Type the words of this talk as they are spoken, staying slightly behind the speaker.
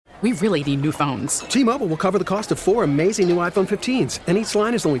We really need new phones. T-Mobile will cover the cost of 4 amazing new iPhone 15s, and each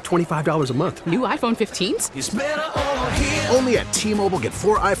line is only $25 a month. New iPhone 15s? It's better over here. Only at T-Mobile, get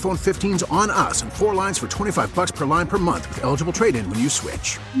 4 iPhone 15s on us and 4 lines for $25 per line per month with eligible trade-in when you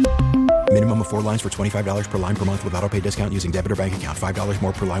switch. Minimum of 4 lines for $25 per line per month with autopay discount using debit or bank account. $5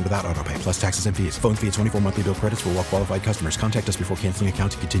 more per line without autopay, plus taxes and fees. Phone fee at 24 monthly bill credits for well-qualified customers. Contact us before canceling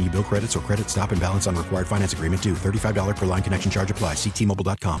account to continue bill credits or credit stop and balance on required finance agreement due. $35 per line connection charge applies. See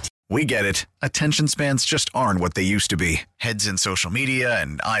T-Mobile.com. We get it. Attention spans just aren't what they used to be. Heads in social media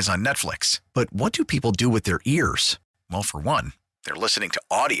and eyes on Netflix. But what do people do with their ears? Well, for one, they're listening to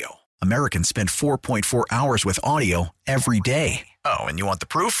audio. Americans spend 4.4 hours with audio every day. Oh, and you want the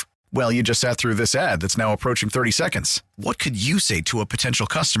proof? Well, you just sat through this ad that's now approaching 30 seconds. What could you say to a potential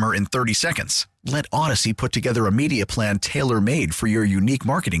customer in 30 seconds? Let Odyssey put together a media plan tailor-made for your unique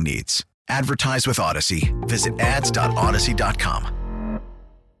marketing needs. Advertise with Odyssey. Visit ads.odyssey.com.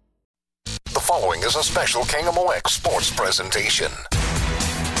 The following is a special KMOX sports presentation.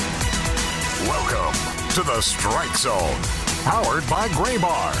 Welcome to the Strike Zone. Powered by Gray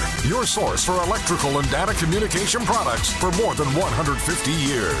Bar, your source for electrical and data communication products for more than 150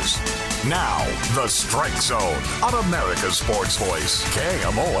 years. Now, the Strike Zone on America's Sports Voice,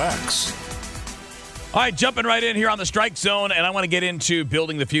 KMOX. All right, jumping right in here on the Strike Zone, and I want to get into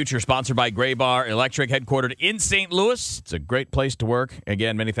Building the Future, sponsored by Gray Bar Electric, headquartered in St. Louis. It's a great place to work.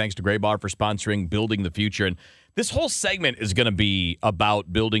 Again, many thanks to Gray Bar for sponsoring Building the Future. And this whole segment is going to be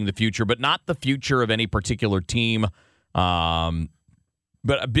about building the future, but not the future of any particular team. But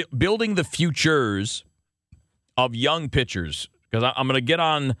building the futures of young pitchers, because I'm going to get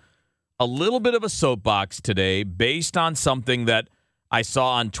on a little bit of a soapbox today based on something that I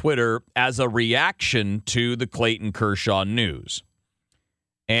saw on Twitter as a reaction to the Clayton Kershaw news.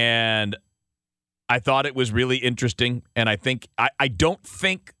 And I thought it was really interesting, and I don't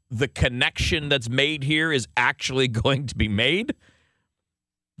think the connection that's made here is actually going to be made,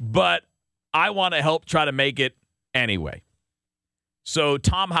 but I want to help try to make it anyway. So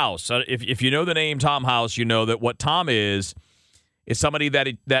Tom House, if you know the name Tom House, you know that what Tom is somebody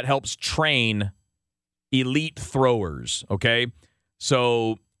that helps train elite throwers, okay?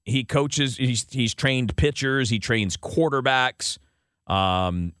 So he coaches, he's trained pitchers, he trains quarterbacks.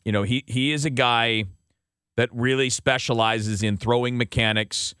 He is a guy that really specializes in throwing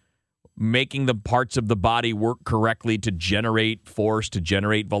mechanics, making the parts of the body work correctly to generate force, to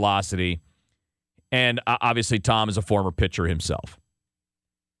generate velocity. And obviously, Tom is a former pitcher himself.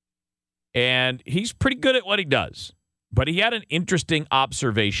 And he's pretty good at what he does. But he had an interesting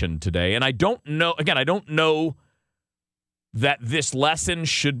observation today. And I don't know that this lesson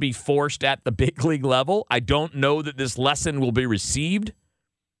should be forced at the big league level. I don't know that this lesson will be received,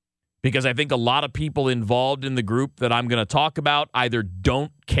 because I think a lot of people involved in the group that I'm going to talk about either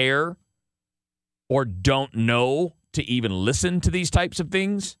don't care or don't know to even listen to these types of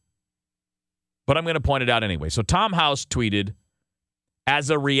things. But I'm going to point it out anyway. So Tom House tweeted, as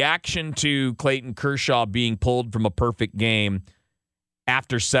a reaction to Clayton Kershaw being pulled from a perfect game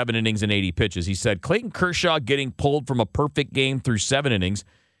after 7 innings and 80 pitches, he said, Clayton Kershaw getting pulled from a perfect game through 7 innings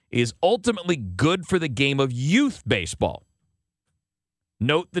is ultimately good for the game of youth baseball.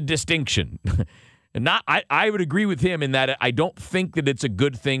 Note the distinction. And I would agree with him in that I don't think that it's a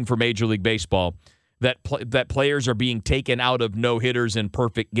good thing for Major League Baseball that players are being taken out of no-hitters and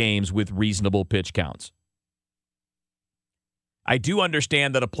perfect games with reasonable pitch counts. I do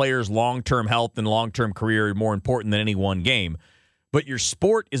understand that a player's long-term health and long-term career are more important than any one game, but your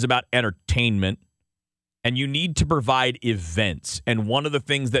sport is about entertainment, and you need to provide events. And one of the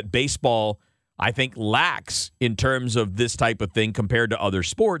things that baseball, I think, lacks in terms of this type of thing compared to other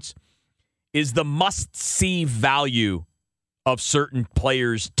sports is the must-see value of certain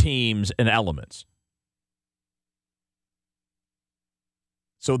players, teams, and elements.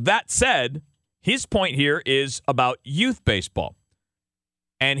 So that said, his point here is about youth baseball.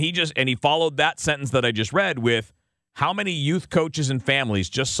 And he followed that sentence that I just read with how many youth coaches and families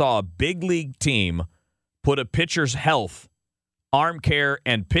just saw a big league team put a pitcher's health, arm care,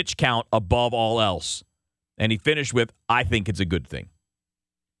 and pitch count above all else. And he finished with, I think it's a good thing.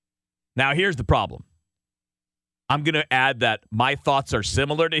 Now, here's the problem. I'm going to add that my thoughts are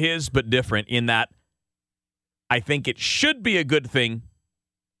similar to his, but different in that I think it should be a good thing,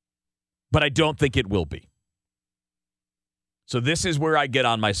 but I don't think it will be. So this is where I get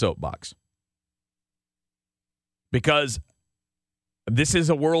on my soapbox. Because this is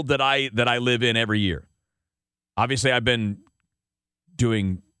a world that I live in every year. Obviously, I've been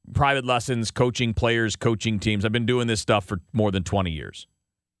doing private lessons, coaching players, coaching teams. I've been doing this stuff for more than 20 years.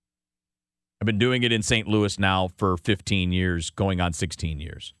 I've been doing it in St. Louis now for 15 years, going on 16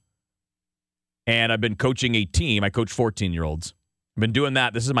 years. And I've been coaching a team. I coach 14-year-olds. I've been doing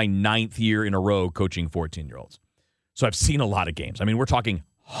that. This is my 9th year in a row coaching 14-year-olds. So I've seen a lot of games. I mean, we're talking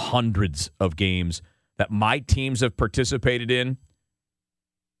hundreds of games that my teams have participated in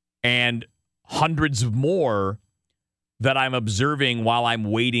and hundreds more that I'm observing while I'm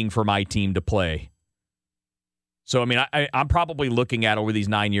waiting for my team to play. So, I mean, I'm probably looking at, over these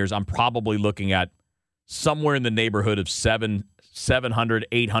 9 years, I'm probably looking at somewhere in the neighborhood of 700,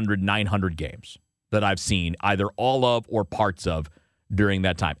 800, 900 games that I've seen, either all of or parts of, during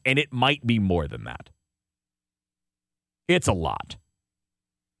that time. And it might be more than that. It's a lot.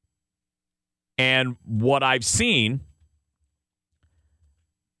 And what I've seen,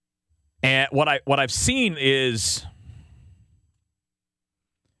 is,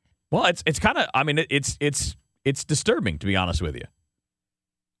 well, it's kind of, I mean, it's disturbing, to be honest with you.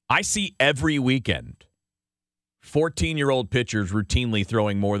 I see every weekend 14-year-old pitchers routinely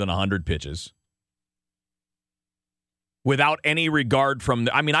throwing more than 100 pitches without any regard from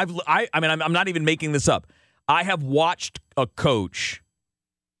I'm not even making this up. I have watched a coach,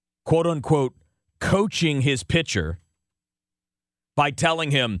 quote unquote, coaching his pitcher by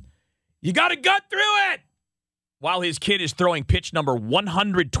telling him, "You got to gut through it," while his kid is throwing pitch number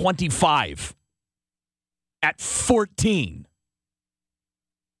 125 at 14.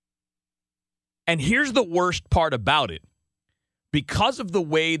 And here's the worst part about it. Because of the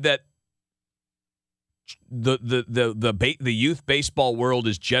way that the youth baseball world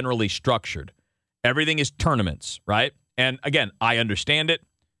is generally structured, everything is tournaments, right? And again, I understand it.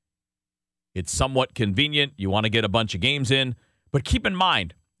 It's somewhat convenient. You want to get a bunch of games in. But keep in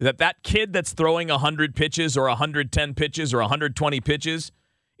mind that kid that's throwing 100 pitches or 110 pitches or 120 pitches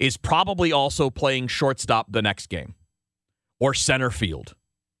is probably also playing shortstop the next game, or center field,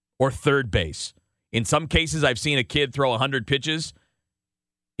 or third base. In some cases, I've seen a kid throw 100 pitches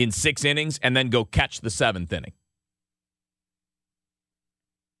in 6 innings and then go catch the 7th inning.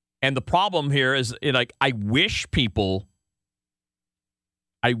 And the problem here is, like, I wish people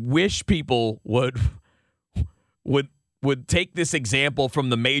would take this example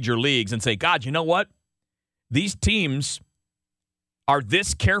from the major leagues and say, God, you know what? These teams are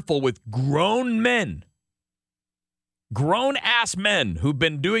this careful with grown men, grown-ass men who've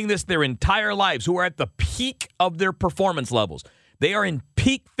been doing this their entire lives, who are at the peak of their performance levels. They are in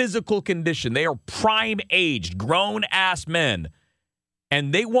peak physical condition. They are prime-aged, grown-ass men.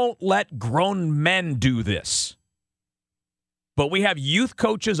 And they won't let grown men do this. But we have youth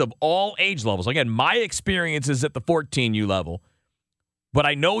coaches of all age levels. Again, my experience is at the 14U level. But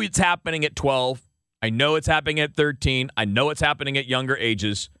I know it's happening at 12. I know it's happening at 13. I know it's happening at younger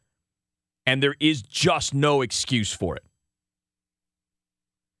ages. And there is just no excuse for it.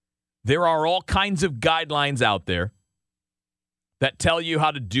 There are all kinds of guidelines out there that tell you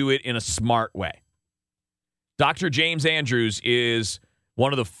how to do it in a smart way. Dr. James Andrews is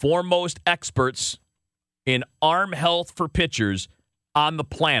one of the foremost experts in arm health for pitchers on the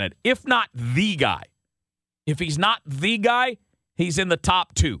planet, if not the guy. If he's not the guy, he's in the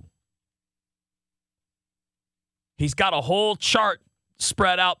top 2. He's got a whole chart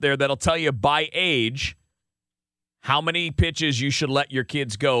spread out there that'll tell you by age how many pitches you should let your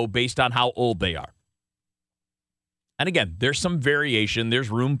kids go based on how old they are. And again, there's some variation.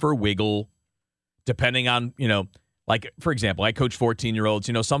 There's room for wiggle depending on, like, for example, I coach 14-year-olds.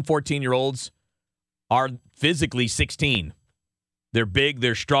 Some 14-year-olds are physically 16. They're big,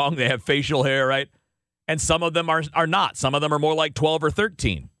 they're strong, they have facial hair, right? And some of them are not. Some of them are more like 12 or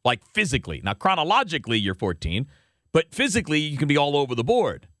 13, like physically. Now, chronologically, you're 14, but physically, you can be all over the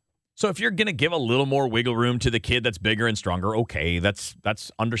board. So if you're going to give a little more wiggle room to the kid that's bigger and stronger, okay, that's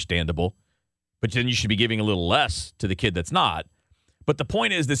understandable. But then you should be giving a little less to the kid that's not. But the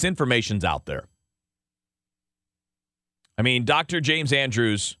point is, this information's out there. I mean, Dr. James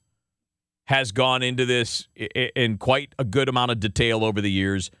Andrews has gone into this in quite a good amount of detail over the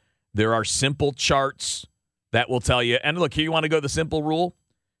years. There are simple charts that will tell you, and look, here you want to go the simple rule,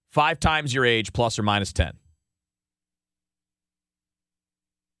 5 times your age plus or minus 10.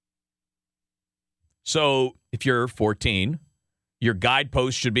 So if you're 14, your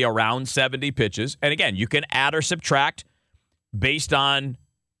guidepost should be around 70 pitches. And again, you can add or subtract based on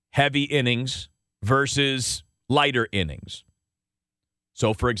heavy innings versus lighter innings.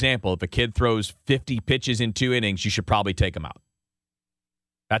 So, for example, if a kid throws 50 pitches in 2 innings, you should probably take him out.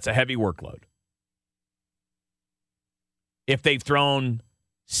 That's a heavy workload. If they've thrown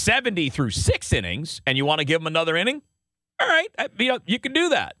 70 through 6 innings and you want to give them another inning, all right, you can do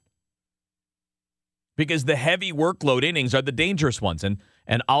that. Because the heavy workload innings are the dangerous ones. And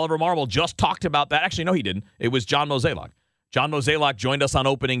Oliver Marble just talked about that. Actually, no, he didn't. It was John Mozeliak. John Mozeliak joined us on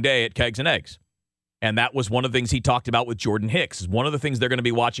opening day at Kegs and Eggs. And that was one of the things he talked about with Jordan Hicks. One of the things they're going to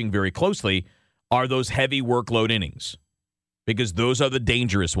be watching very closely are those heavy workload innings, because those are the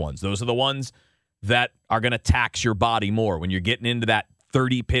dangerous ones. Those are the ones that are going to tax your body more when you're getting into that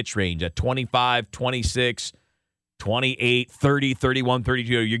 30 pitch range at 25, 26, 28, 30, 31,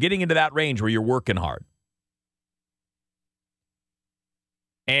 32. You're getting into that range where you're working hard.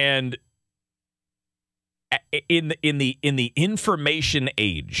 And in the information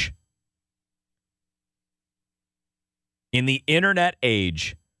age, in the internet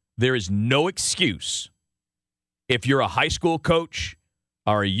age, there is no excuse if you're a high school coach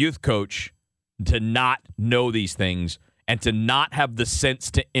or a youth coach to not know these things and to not have the sense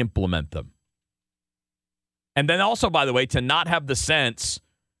to implement them. And then also, by the way, to not have the sense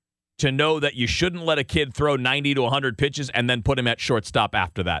to know that you shouldn't let a kid throw 90 to 100 pitches and then put him at shortstop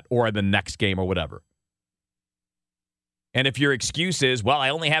after that or the next game or whatever. And if your excuse is, well, I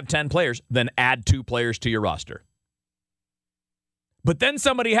only have 10 players, then add 2 players to your roster. But then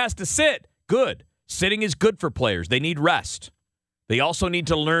somebody has to sit. Good. Sitting is good for players. They need rest. They also need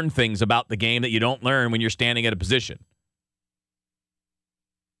to learn things about the game that you don't learn when you're standing at a position.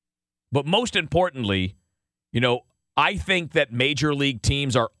 But most importantly, I think that major league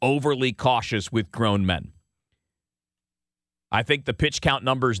teams are overly cautious with grown men. I think the pitch count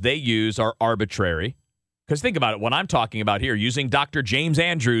numbers they use are arbitrary. Because think about it, what I'm talking about here, using Dr. James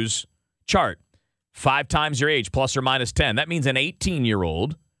Andrews' chart, 5 times your age, plus or minus 10. That means an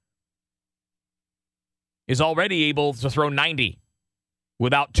 18-year-old is already able to throw 90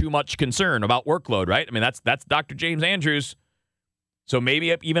 without too much concern about workload, right? I mean, that's Dr. James Andrews. So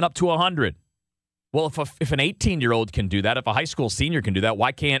maybe even up to 100. Well, if an 18-year-old can do that, if a high school senior can do that,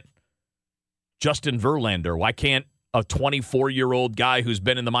 why can't Justin Verlander? Why can't a 24-year-old guy who's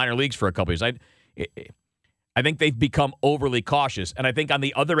been in the minor leagues for a couple years? I think they've become overly cautious. And I think on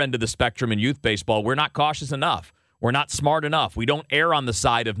the other end of the spectrum in youth baseball, we're not cautious enough. We're not smart enough. We don't err on the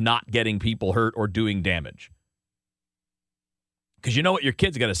side of not getting people hurt or doing damage. Because you know what your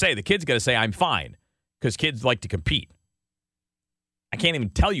kid's going to say? The kid's going to say, I'm fine. Because kids like to compete. I can't even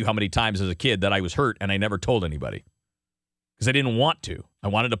tell you how many times as a kid that I was hurt and I never told anybody. Because I didn't want to. I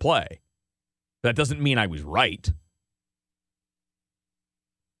wanted to play. That doesn't mean I was right.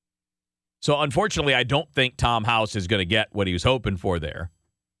 So, unfortunately, I don't think Tom House is going to get what he was hoping for there.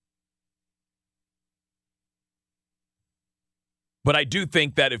 But I do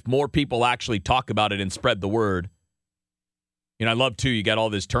think that if more people actually talk about it and spread the word, I love, too, you got all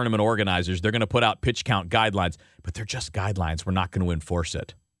these tournament organizers. They're going to put out pitch count guidelines, but they're just guidelines. We're not going to enforce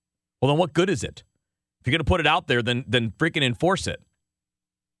it. Well, then what good is it? If you're going to put it out there, then freaking enforce it.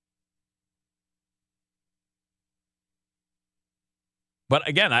 But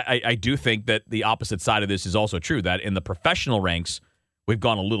again, I do think that the opposite side of this is also true, that in the professional ranks, we've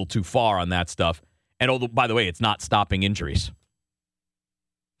gone a little too far on that stuff. And by the way, it's not stopping injuries.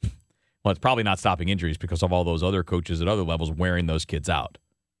 Well, it's probably not stopping injuries because of all those other coaches at other levels wearing those kids out.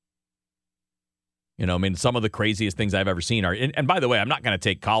 Some of the craziest things I've ever seen are, and by the way, I'm not going to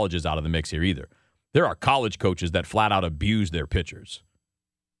take colleges out of the mix here either. There are college coaches that flat out abuse their pitchers.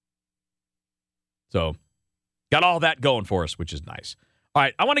 So, got all that going for us, which is nice. All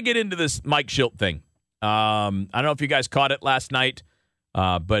right, I want to get into this Mike Shildt thing. I don't know if you guys caught it last night,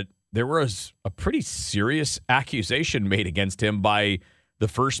 but there was a pretty serious accusation made against him by the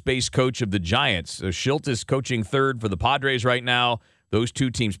first base coach of the Giants. So Shildt is coaching third for the Padres right now. Those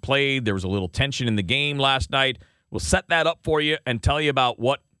two teams played. There was a little tension in the game last night. We'll set that up for you and tell you about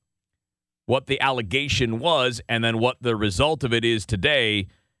what the allegation was and then what the result of it is today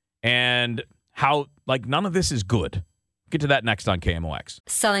and how, none of this is good. Get to that next on KMOX.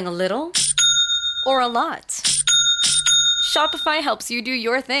 Selling a little or a lot? Shopify helps you do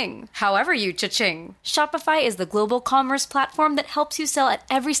your thing, however you cha-ching. Shopify is the global commerce platform that helps you sell at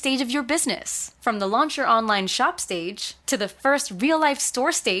every stage of your business. From the launch your online shop stage, to the first real-life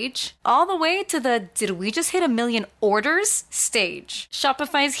store stage, all the way to the did we just hit 1 million orders stage.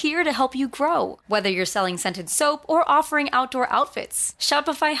 Shopify's here to help you grow. Whether you're selling scented soap or offering outdoor outfits,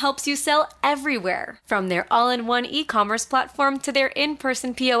 Shopify helps you sell everywhere. From their all-in-one e-commerce platform to their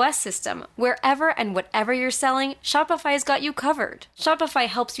in-person POS system. Wherever and whatever you're selling, Shopify's got you covered. Shopify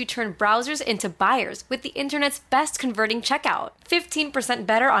helps you turn browsers into buyers with the internet's best converting checkout. 15%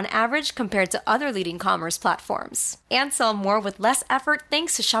 better on average compared to other leading commerce platforms. And sell more with less effort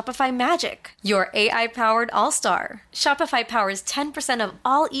thanks to Shopify Magic, your AI-powered all-star. Shopify powers 10% of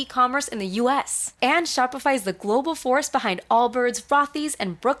all e-commerce in the U.S. And Shopify is the global force behind Allbirds, Rothy's,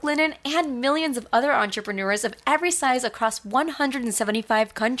 and Brooklinen, and millions of other entrepreneurs of every size across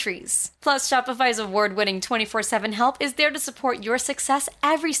 175 countries. Plus, Shopify's award-winning 24/7 help is there there to support your success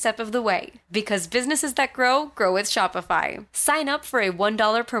every step of the way. Because businesses that grow, grow with Shopify. Sign up for a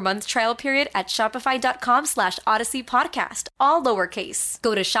 $1 per month trial period at shopify.com/Odyssey Podcast, all lowercase.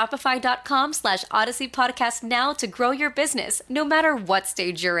 Go to shopify.com/Odyssey Podcast now to grow your business, no matter what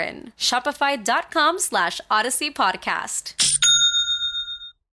stage you're in. Shopify.com/Odyssey Podcast.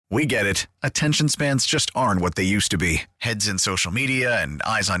 We get it. Attention spans just aren't what they used to be. Heads in social media and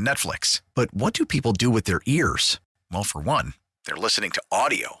eyes on Netflix. But what do people do with their ears? Well, for one, they're listening to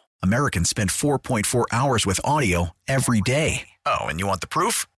audio. Americans spend 4.4 hours with audio every day. Oh, and you want the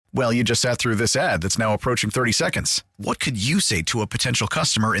proof? Well, you just sat through this ad that's now approaching 30 seconds. What could you say to a potential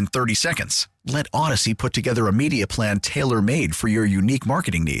customer in 30 seconds? Let Odyssey put together a media plan tailor-made for your unique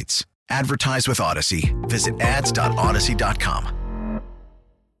marketing needs. Advertise with Odyssey. Visit ads.odyssey.com.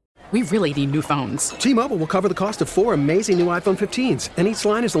 We really need new phones. T-Mobile will cover the cost of 4 amazing new iPhone 15s, and each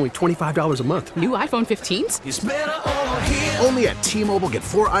line is only $25 a month. New iPhone 15s? It's better over here. Only at T-Mobile, get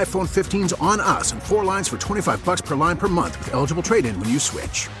 4 iPhone 15s on us and 4 lines for $25 per line per month with eligible trade-in when you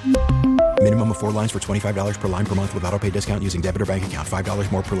switch. Minimum of 4 lines for $25 per line per month with autopay discount using debit or bank account.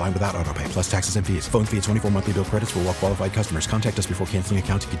 $5 more per line without autopay, plus taxes and fees. Phone fee at 24 monthly bill credits for well-qualified customers. Contact us before canceling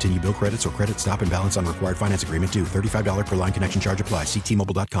account to continue bill credits or credit stop and balance on required finance agreement due. $35 per line connection charge applies. See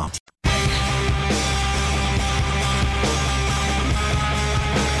T-Mobile.com.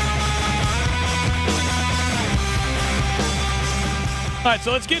 All right,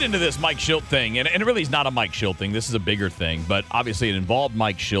 so let's get into this Mike Shildt thing. And it really is not a Mike Shildt thing. This is a bigger thing. But obviously it involved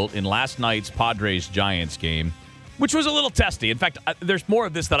Mike Shildt in last night's Padres-Giants game, which was a little testy. In fact, there's more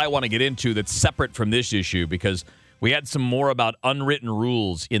of this that I want to get into that's separate from this issue because we had some more about unwritten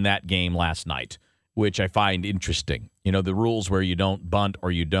rules in that game last night, which I find interesting. You know, the rules where you don't bunt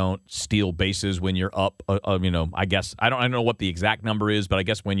or you don't steal bases when you're up. I guess I don't know what the exact number is, but I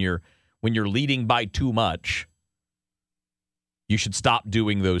guess when you're leading by too much, you should stop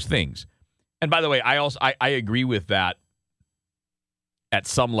doing those things. And by the way, I agree with that at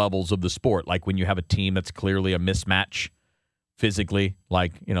some levels of the sport. Like when you have a team that's clearly a mismatch physically,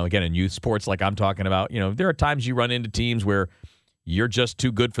 like, again, in youth sports, like I'm talking about, there are times you run into teams where you're just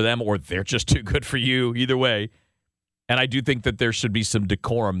too good for them or they're just too good for you, either way. And I do think that there should be some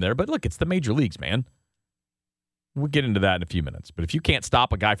decorum there. But look, it's the major leagues, man. We'll get into that in a few minutes. But if you can't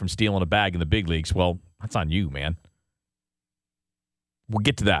stop a guy from stealing a bag in the big leagues, well, that's on you, man. We'll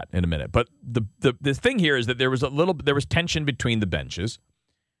get to that in a minute. But the thing here is that there was tension between the benches.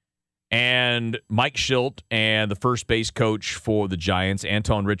 And Mike Shildt and the first base coach for the Giants,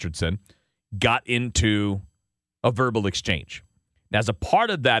 Anton Richardson, got into a verbal exchange. Now, as a part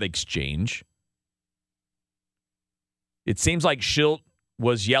of that exchange, it seems like Shildt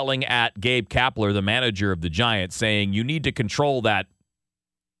was yelling at Gabe Kapler, the manager of the Giants, saying, "You need to control that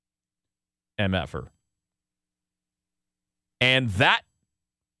MFer." And that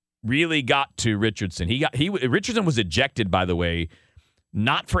really got to Richardson. Richardson was ejected, by the way,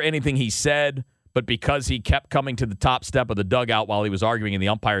 not for anything he said, but because he kept coming to the top step of the dugout while he was arguing, and the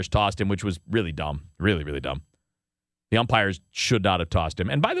umpires tossed him, which was really dumb. Really, really dumb. The umpires should not have tossed him.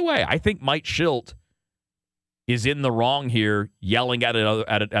 And by the way, I think Mike Shildt is in the wrong here, yelling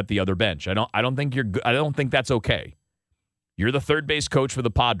at the other bench. I don't think that's okay. You're the third base coach for the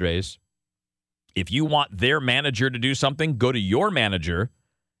Padres. If you want their manager to do something, go to your manager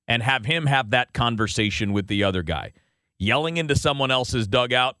and have him have that conversation with the other guy. Yelling into someone else's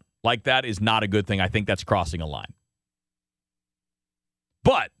dugout like that is not a good thing. I think that's crossing a line.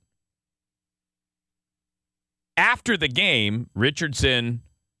 But after the game, Richardson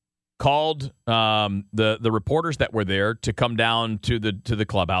called the reporters that were there to come down to the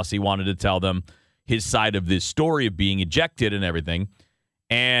clubhouse. He wanted to tell them his side of this story of being ejected and everything.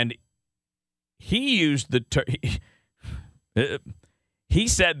 And he used he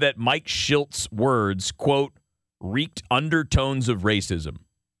said that Mike Shildt's words, quote, reeked undertones of racism.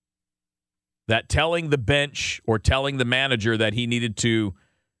 That telling the bench or telling the manager that he needed to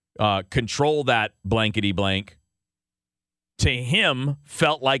control that blankety blank, to him,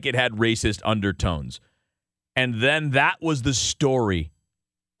 felt like it had racist undertones. And then that was the story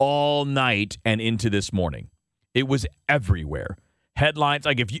all night and into this morning. It was everywhere. Headlines,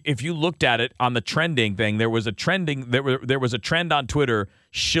 like if you looked at it on the trending thing, there was a trend on Twitter,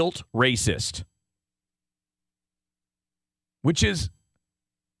 Shildt racist, which is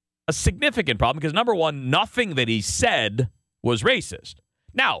a significant problem because, number one, nothing that he said was racist.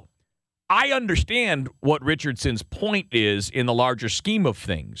 Now, I understand what Richardson's point is in the larger scheme of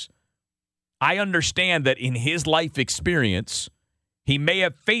things. I understand that in his life experience, he may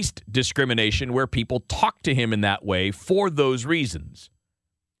have faced discrimination where people talk to him in that way for those reasons.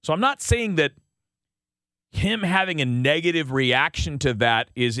 So I'm not saying that him having a negative reaction to that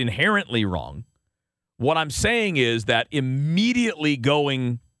is inherently wrong. What I'm saying is that immediately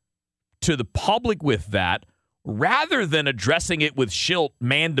going to the public with that, rather than addressing it with Schilt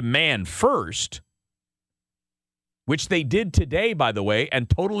man-to-man first, which they did today, by the way, and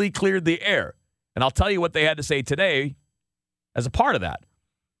totally cleared the air. And I'll tell you what they had to say today as a part of that.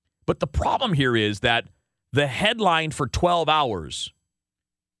 But the problem here is that the headline for 12 hours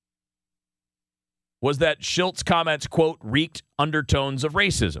was that Schilt's comments, quote, reeked undertones of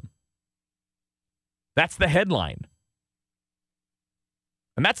racism. That's the headline.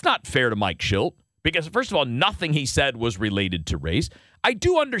 And that's not fair to Mike Schilt because, first of all, nothing he said was related to race. I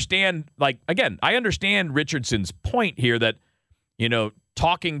do understand, I understand Richardson's point here that,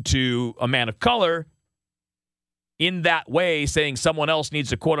 talking to a man of color in that way, saying someone else needs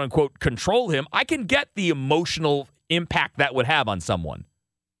to, quote unquote, control him, I can get the emotional impact that would have on someone.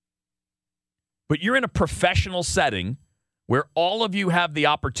 But you're in a professional setting where all of you have the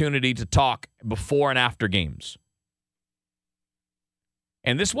opportunity to talk before and after games.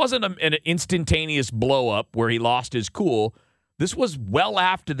 And this wasn't an instantaneous blow-up where he lost his cool. This was well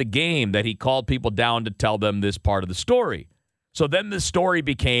after the game that he called people down to tell them this part of the story. So then the story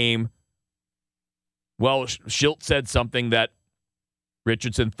became, well, Schilt said something that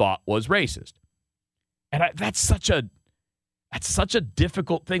Richardson thought was racist. And that's such a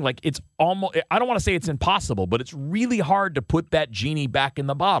difficult thing. Like, it's almost, I don't want to say it's impossible, but it's really hard to put that genie back in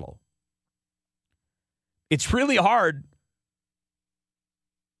the bottle. It's really hard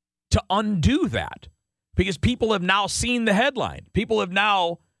to undo that because people have now seen the headline. People have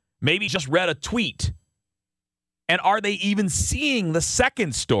now maybe just read a tweet. And are they even seeing the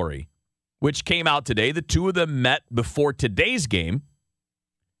second story, which came out today? The two of them met before today's game,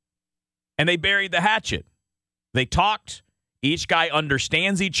 and they buried the hatchet. They talked. Each guy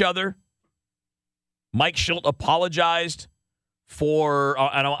understands each other. Mike Schilt apologized for,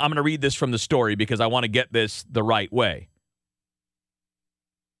 and I'm going to read this from the story because I want to get this the right way.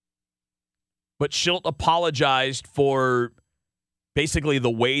 But Schilt apologized for basically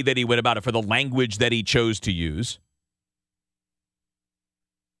the way that he went about it, for the language that he chose to use.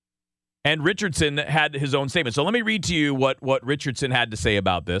 And Richardson had his own statement. So let me read to you what Richardson had to say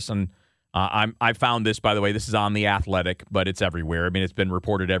about this. And I found this, by the way. This is on The Athletic, but it's everywhere. I mean, it's been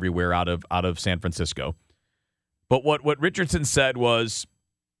reported everywhere out of San Francisco. But what Richardson said was,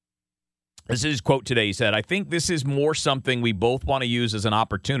 this is his quote today. He said, "I think this is more something we both want to use as an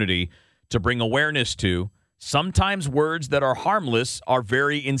opportunity to bring awareness to. Sometimes words that are harmless are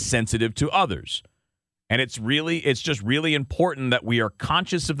very insensitive to others. And it's just really important that we are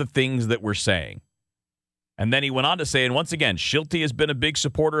conscious of the things that we're saying." And then he went on to say, and once again, Schilt has been a big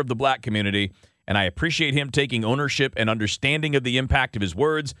supporter of the black community, and I appreciate him taking ownership and understanding of the impact of his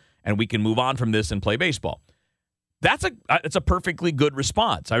words, and we can move on from this and play baseball. It's a perfectly good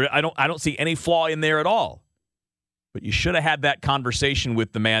response. I don't see any flaw in there at all. But you should have had that conversation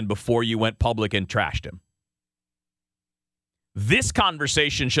with the man before you went public and trashed him. This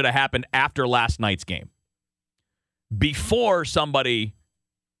conversation should have happened after last night's game, before somebody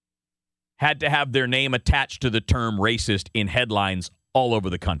had to have their name attached to the term racist in headlines all over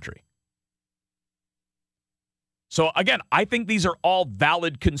the country. So, again, I think these are all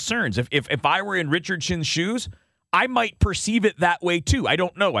valid concerns. If I were in Richardson's shoes, I might perceive it that way too. I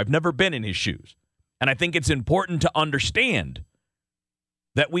don't know. I've never been in his shoes. And I think it's important to understand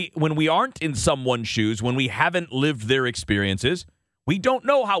that when we aren't in someone's shoes, when we haven't lived their experiences, we don't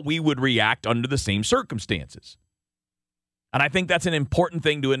know how we would react under the same circumstances. And I think that's an important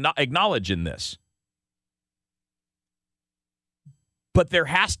thing to acknowledge in this. But there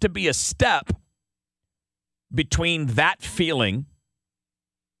has to be a step between that feeling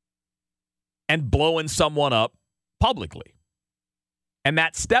and blowing someone up publicly. And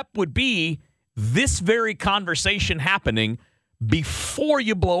that step would be this very conversation happening before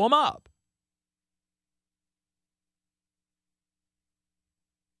you blow them up.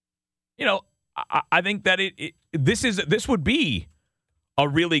 I think that this would be a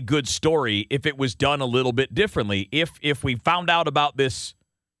really good story if it was done a little bit differently. If we found out about this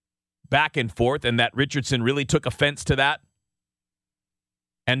back and forth and that Richardson really took offense to that,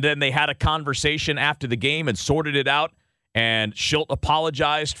 and then they had a conversation after the game and sorted it out, and Schilt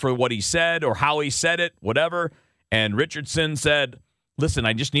apologized for what he said or how he said it, whatever, and Richardson said, listen,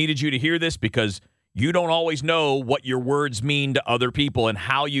 I just needed you to hear this because you don't always know what your words mean to other people and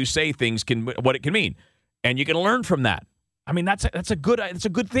how you say things what it can mean. And you can learn from that. I mean, that's a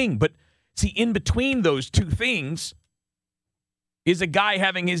good thing. But see, in between those two things is a guy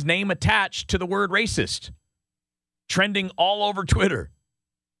having his name attached to the word racist, trending all over Twitter.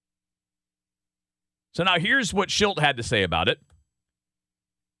 So now here's what Schilt had to say about it.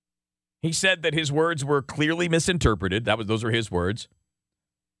 He said that his words were clearly misinterpreted. Those were his words.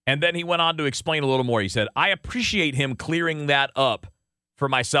 And then he went on to explain a little more. He said, I appreciate him clearing that up for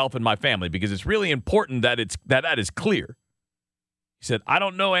myself and my family because it's really important that that is clear. He said, I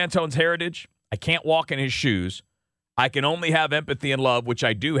don't know Antone's heritage. I can't walk in his shoes. I can only have empathy and love, which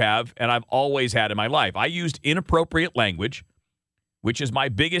I do have, and I've always had in my life. I used inappropriate language, which is my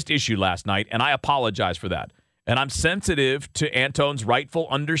biggest issue last night, and I apologize for that. And I'm sensitive to Antone's rightful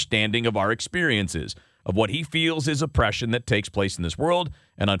understanding of our experiences, of what he feels is oppression that takes place in this world,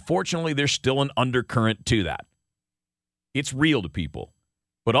 and unfortunately, there's still an undercurrent to that. It's real to people.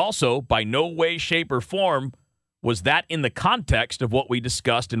 But also, by no way, shape, or form was that in the context of what we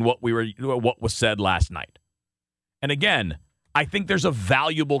discussed and what was said last night. And again, I think there's a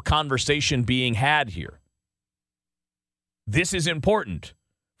valuable conversation being had here. This is important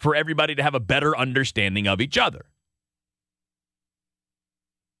for everybody to have a better understanding of each other.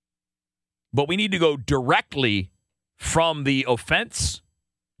 But we need to go directly from the offense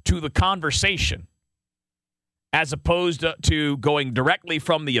to the conversation, as opposed to going directly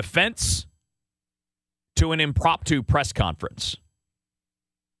from the offense to an impromptu press conference.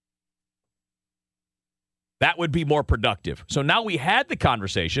 That would be more productive. So now we had the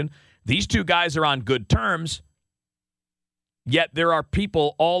conversation. These two guys are on good terms, yet there are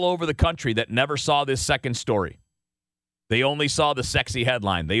people all over the country that never saw this second story. They only saw the sexy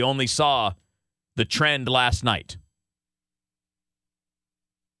headline. They only saw the trend last night.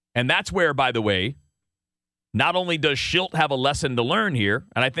 And that's where, by the way, not only does Schilt have a lesson to learn here,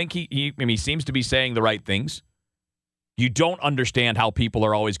 and I think he seems to be saying the right things. You don't understand how people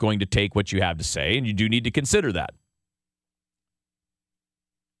are always going to take what you have to say, and you do need to consider that.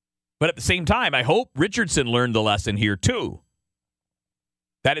 But at the same time, I hope Richardson learned the lesson here too.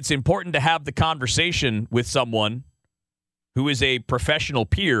 That it's important to have the conversation with someone who is a professional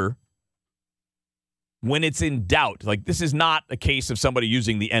peer when it's in doubt. Like, this is not a case of somebody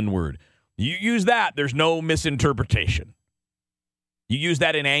using the N-word. You use that, there's no misinterpretation. You use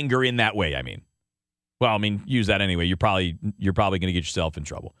that in anger in that way, use that anyway. You're probably going to get yourself in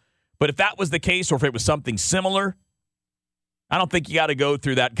trouble. But if that was the case, or if it was something similar, I don't think you got to go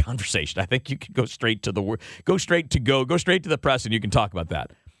through that conversation. I think you can go straight to the press, and you can talk about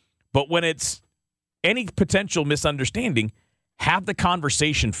that. But when it's any potential misunderstanding, have the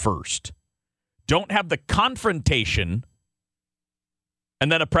conversation first. Don't have the confrontation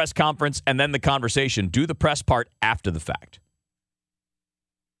and then a press conference and then the conversation. Do the press part after the fact.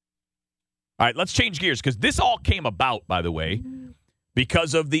 All right, let's change gears, because this all came about, by the way,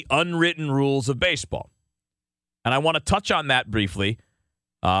 because of the unwritten rules of baseball. And I want to touch on that briefly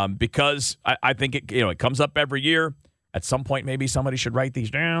because I think it comes up every year. At some point, maybe somebody should write these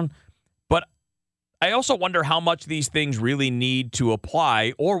down. But I also wonder how much these things really need to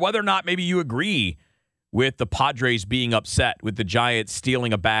apply, or whether or not maybe you agree with the Padres being upset with the Giants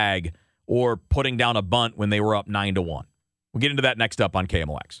stealing a bag or putting down a bunt when they were up 9-1. We'll get into that next up on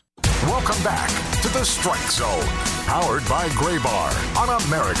KMOX. Welcome back to the Strike Zone, powered by Gray Bar on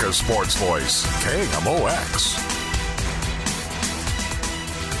America's Sports Voice, KMOX.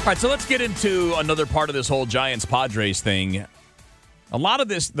 All right, so let's get into another part of this whole Giants-Padres thing. A lot of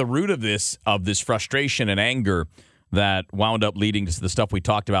this, the root of this frustration and anger that wound up leading to the stuff we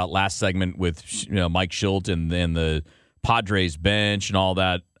talked about last segment with Mike Schilt and then the Padres bench and all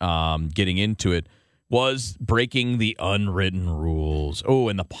that, getting into it, was breaking the unwritten rules. Oh,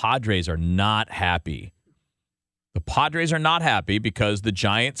 and the Padres are not happy. The Padres are not happy because the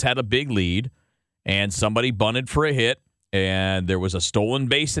Giants had a big lead and somebody bunted for a hit, and there was a stolen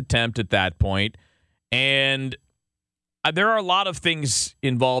base attempt at that point. And there are a lot of things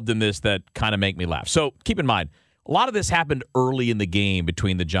involved in this that kind of make me laugh. So keep in mind, a lot of this happened early in the game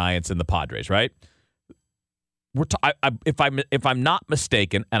between the Giants and the Padres, right? If I'm not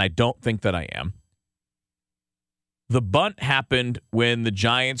mistaken, and I don't think that I am, the bunt happened when the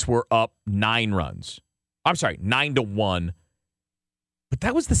Giants were up 9-1. But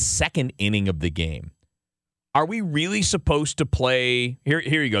that was the second inning of the game. Are we really supposed to play? Here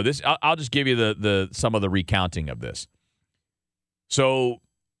you go. I'll just give you the some of the recounting of this. So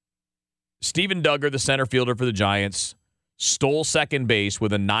Steven Duggar, the center fielder for the Giants, stole second base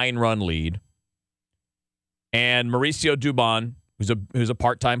with a 9-run lead. And Mauricio Dubon, who's a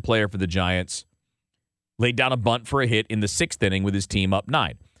part-time player for the Giants, laid down a bunt for a hit in the 6th inning with his team up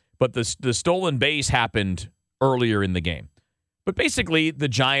 9. But the stolen base happened earlier in the game. But basically, the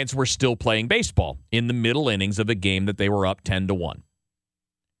Giants were still playing baseball in the middle innings of a game that they were up 10-1.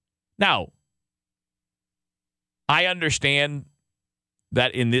 Now, I understand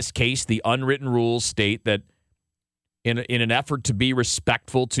that in this case, the unwritten rules state that in an effort to be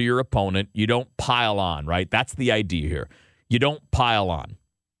respectful to your opponent, you don't pile on, right? That's the idea here. You don't pile on.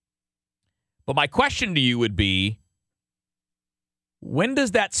 But my question to you would be, when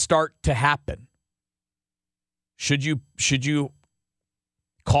does that start to happen? Should you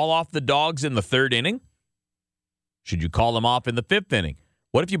call off the Dogs in the third inning? Should you call them off in the fifth inning?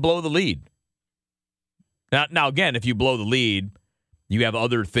 What if you blow the lead? Now again, if you blow the lead, you have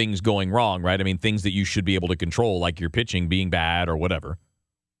other things going wrong, right? I mean, things that you should be able to control, like your pitching being bad or whatever.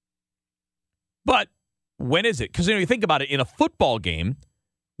 But when is it? Because you think about it, in a football game,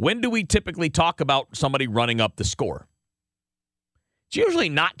 when do we typically talk about somebody running up the score? It's usually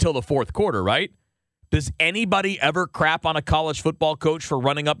not till the fourth quarter, right? Does anybody ever crap on a college football coach for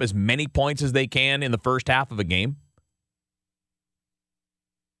running up as many points as they can in the first half of a game?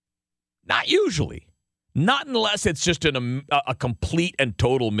 Not usually. Not unless it's just a complete and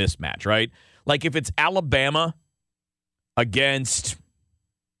total mismatch, right? Like if it's Alabama against,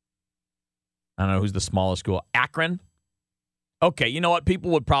 I don't know who's the smallest school, Akron. Okay, you know what?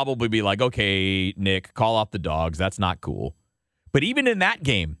 People would probably be like, okay, Nick, call off the Dogs. That's not cool. But even in that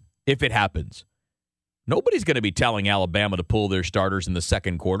game, if it happens, nobody's going to be telling Alabama to pull their starters in the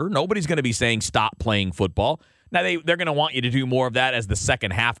second quarter. Nobody's going to be saying stop playing football. Now, they're going to want you to do more of that as the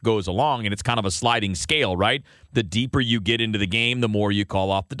second half goes along, and it's kind of a sliding scale, right? The deeper you get into the game, the more you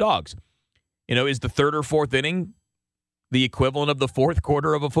call off the Dogs. You know, is the third or fourth inning the equivalent of the fourth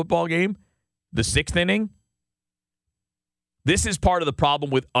quarter of a football game? The sixth inning? This is part of the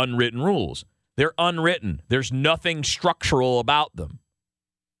problem with unwritten rules. They're unwritten. There's nothing structural about them.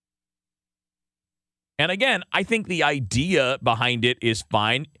 And again, I think the idea behind it is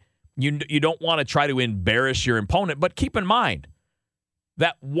fine. You don't want to try to embarrass your opponent, but keep in mind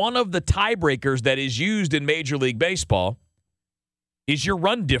that one of the tiebreakers that is used in Major League Baseball is your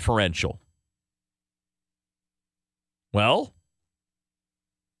run differential. Well,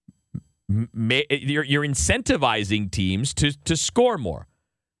 you're incentivizing teams to score more.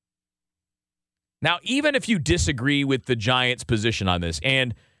 Now, even if you disagree with the Giants' position on this,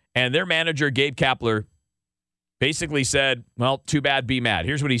 and their manager, Gabe Kapler, basically said, well, too bad, be mad.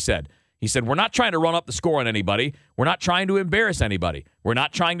 Here's what he said. He said, we're not trying to run up the score on anybody. We're not trying to embarrass anybody. We're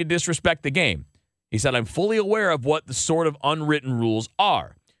not trying to disrespect the game. He said, I'm fully aware of what the sort of unwritten rules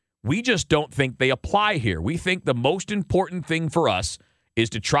are. We just don't think they apply here. We think the most important thing for us is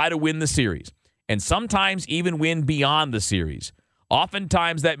to try to win the series, and sometimes even win beyond the series.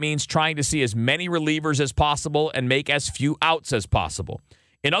 Oftentimes that means trying to see as many relievers as possible and make as few outs as possible.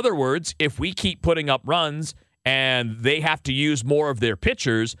 In other words, if we keep putting up runs and they have to use more of their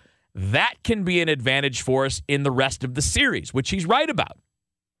pitchers, that can be an advantage for us in the rest of the series, which he's right about.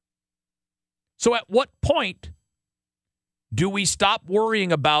 So at what point do we stop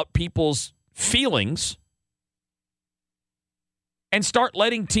worrying about people's feelings and start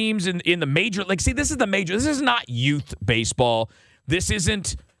letting teams in the major, like, see, this is the major, this is not youth baseball. This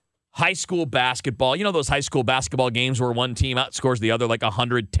isn't high school basketball. You know those high school basketball games where one team outscores the other like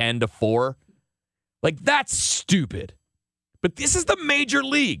 110-4? Like, that's stupid. But this is the major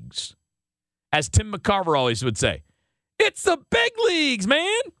leagues. As Tim McCarver always would say, it's the big leagues,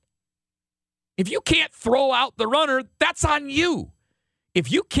 man. If you can't throw out the runner, that's on you.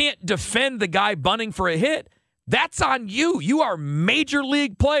 If you can't defend the guy bunting for a hit, that's on you. You are major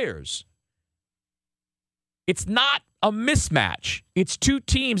league players. It's not a mismatch. It's two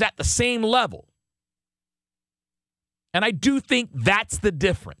teams at the same level. And I do think that's the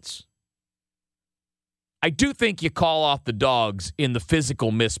difference. I do think you call off the Dogs in the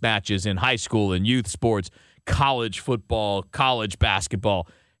physical mismatches in high school and youth sports, college football, college basketball.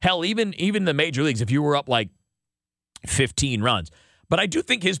 Hell, even the major leagues, if you were up like 15 runs. But I do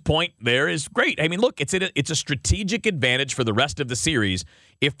think his point there is great. I mean, look, it's a strategic advantage for the rest of the series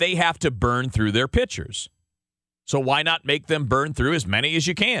if they have to burn through their pitchers. So why not make them burn through as many as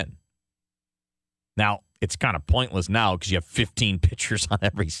you can? Now, it's kind of pointless now because you have 15 pitchers on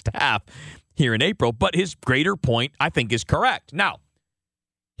every staff here in April, but his greater point, I think, is correct. Now,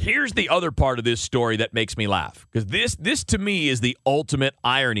 here's the other part of this story that makes me laugh, because this to me is the ultimate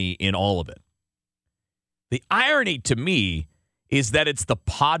irony in all of it. The irony to me is that it's the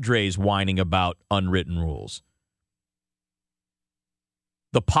Padres whining about unwritten rules.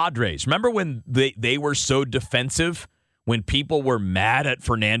 The Padres. Remember when they were so defensive when people were mad at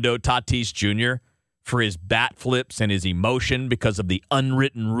Fernando Tatis Jr. for his bat flips and his emotion because of the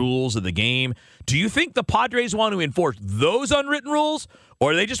unwritten rules of the game? Do you think the Padres want to enforce those unwritten rules,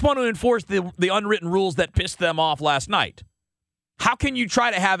 or do they just want to enforce the unwritten rules that pissed them off last night? How can you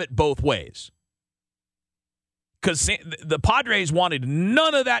try to have it both ways? because the Padres wanted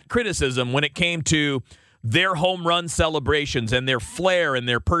none of that criticism when it came to their home run celebrations and their flair and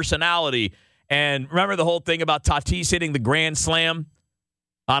their personality. And remember the whole thing about Tatis hitting the grand slam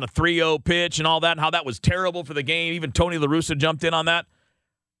on a 3-0 pitch and all that, and how that was terrible for the game. Even Tony La Russa jumped in on that.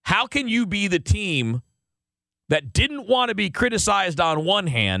 How can you be the team that didn't want to be criticized on one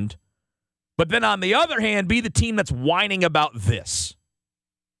hand, but then on the other hand, be the team that's whining about this?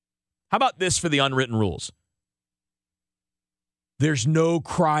 How about this for the unwritten rules? There's no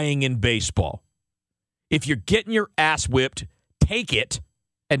crying in baseball. If you're getting your ass whipped, take it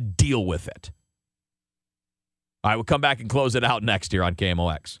and deal with it. All right, we'll come back and close it out next here on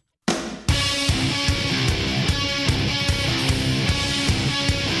KMOX.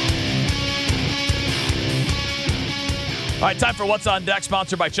 All right, time for What's on Deck,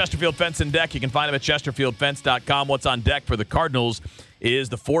 sponsored by Chesterfield Fence and Deck. You can find them at chesterfieldfence.com. What's on deck for the Cardinals is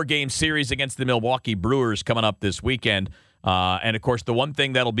the 4-game series against the Milwaukee Brewers coming up this weekend. And, of course, the one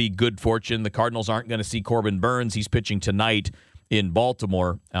thing that'll be good fortune, the Cardinals aren't going to see Corbin Burns. He's pitching tonight in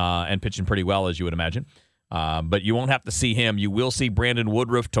Baltimore and pitching pretty well, as you would imagine. But you won't have to see him. You will see Brandon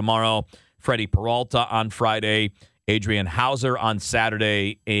Woodruff tomorrow, Freddie Peralta on Friday, Adrian Hauser on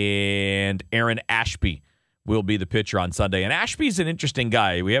Saturday, and Aaron Ashby will be the pitcher on Sunday. And Ashby's an interesting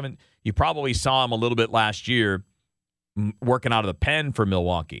guy. You probably saw him a little bit last year working out of the pen for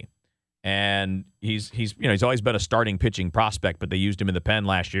Milwaukee. And he's always been a starting pitching prospect, but they used him in the pen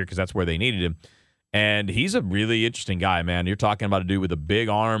last year because that's where they needed him. And he's a really interesting guy, man. You're talking about a dude with a big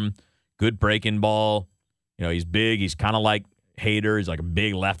arm, good breaking ball. You know, he's big. He's kind of like Hader. He's like a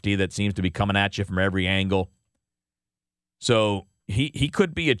big lefty that seems to be coming at you from every angle. So he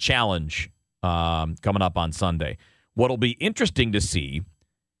could be a challenge coming up on Sunday. What'll be interesting to see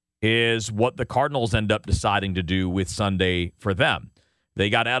is what the Cardinals end up deciding to do with Sunday for them. They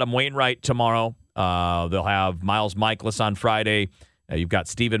got Adam Wainwright tomorrow. They'll have Miles Mikolas on Friday. You've got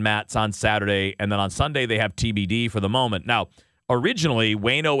Steven Matz on Saturday. And then on Sunday, they have TBD for the moment. Now, originally,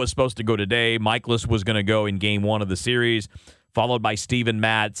 Waino was supposed to go today. Mikolas was going to go in Game 1 of the series, followed by Steven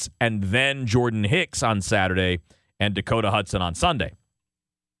Matz, and then Jordan Hicks on Saturday and Dakota Hudson on Sunday.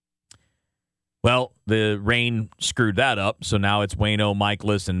 Well, the rain screwed that up, so now it's Waino,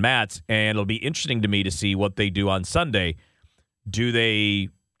 Mikolas, and Matz, and it'll be interesting to me to see what they do on Sunday. Do they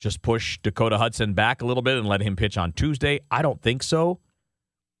just push Dakota Hudson back a little bit and let him pitch on Tuesday? I don't think so,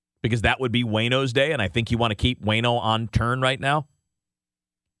 because that would be Waino's day, and I think you want to keep Waino on turn right now.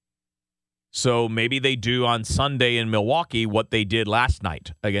 So maybe they do on Sunday in Milwaukee what they did last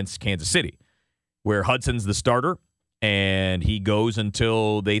night against Kansas City, where Hudson's the starter, and he goes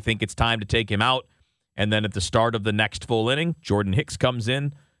until they think it's time to take him out. And then at the start of the next full inning, Jordan Hicks comes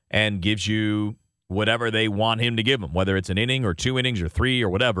in and gives you whatever they want him to give him, whether it's an inning or 2 innings or 3 or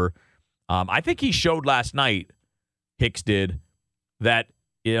whatever. I think he showed last night, Hicks did, that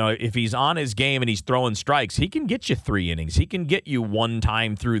if he's on his game and he's throwing strikes, he can get you 3 innings. He can get you 1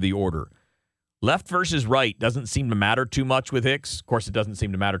 time through the order. Left versus right doesn't seem to matter too much with Hicks. Of course, it doesn't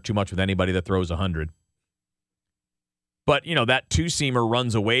seem to matter too much with anybody that throws 100. But, that 2-seamer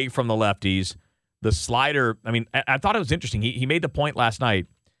runs away from the lefties. The slider, I thought it was interesting. He made the point last night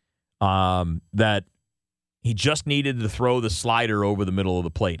that he just needed to throw the slider over the middle of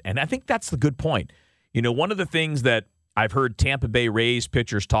the plate. And I think that's the good point. One of the things that I've heard Tampa Bay Rays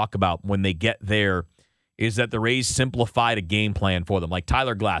pitchers talk about when they get there is that the Rays simplified a game plan for them, like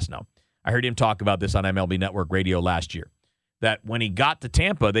Tyler Glasnow. I heard him talk about this on MLB Network Radio last year, that when he got to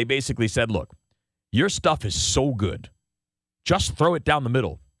Tampa, they basically said, look, your stuff is so good. Just throw it down the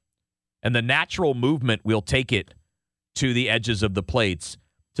middle. And the natural movement will take it to the edges of the plates,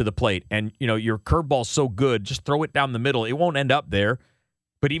 to the plate. And, your curveball's so good, just throw it down the middle. It won't end up there.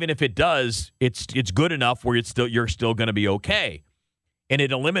 But even if it does, it's good enough where you're still going to be okay. And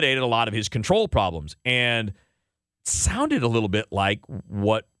it eliminated a lot of his control problems. And it sounded a little bit like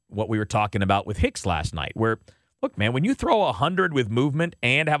what we were talking about with Hicks last night, where, look, man, when you throw 100 with movement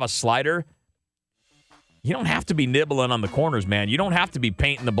and have a slider, you don't have to be nibbling on the corners, man. You don't have to be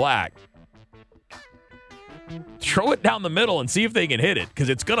painting the black. Throw it down the middle and see if they can hit it, because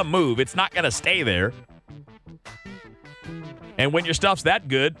it's going to move. It's not going to stay there. And when your stuff's that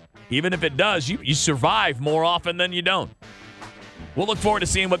good, even if it does, you survive more often than you don't. We'll look forward to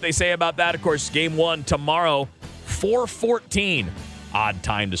seeing what they say about that. Of course, Game 1 tomorrow, 4:14. Odd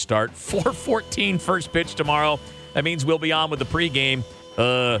time to start. 4:14 first pitch tomorrow. That means we'll be on with the pregame.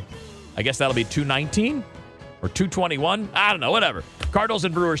 I guess that'll be 2:19 or 2:21. I don't know, whatever. Cardinals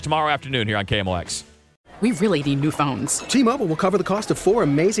and Brewers tomorrow afternoon here on KMOX. We really need new phones. T-Mobile will cover the cost of 4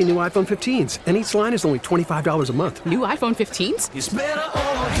 amazing new iPhone 15s, and each line is only $25 a month. New iPhone 15s? It's better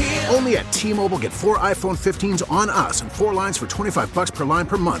over here. Only at T-Mobile, get 4 iPhone 15s on us and 4 lines for $25 per line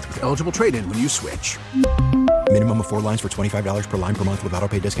per month with eligible trade-in when you switch. Minimum of 4 lines for $25 per line per month with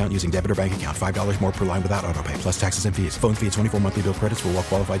autopay discount using debit or bank account. $5 more per line without autopay, plus taxes and fees. Phone fee at 24 monthly bill credits for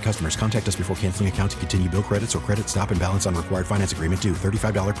well-qualified customers. Contact us before canceling account to continue bill credits or credit stop and balance on required finance agreement due.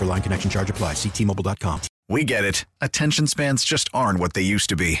 $35 per line connection charge applies. See T-Mobile.com. We get it. Attention spans just aren't what they used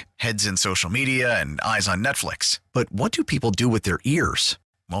to be. Heads in social media and eyes on Netflix. But what do people do with their ears?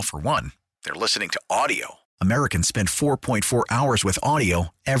 Well, for one, they're listening to audio. Americans spend 4.4 hours with audio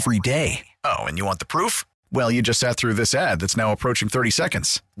every day. Oh, and you want the proof? Well, you just sat through this ad that's now approaching 30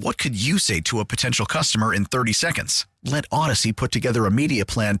 seconds. What could you say to a potential customer in 30 seconds? Let Odyssey put together a media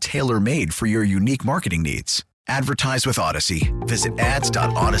plan tailor-made for your unique marketing needs. Advertise with Odyssey. Visit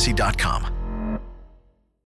ads.odyssey.com.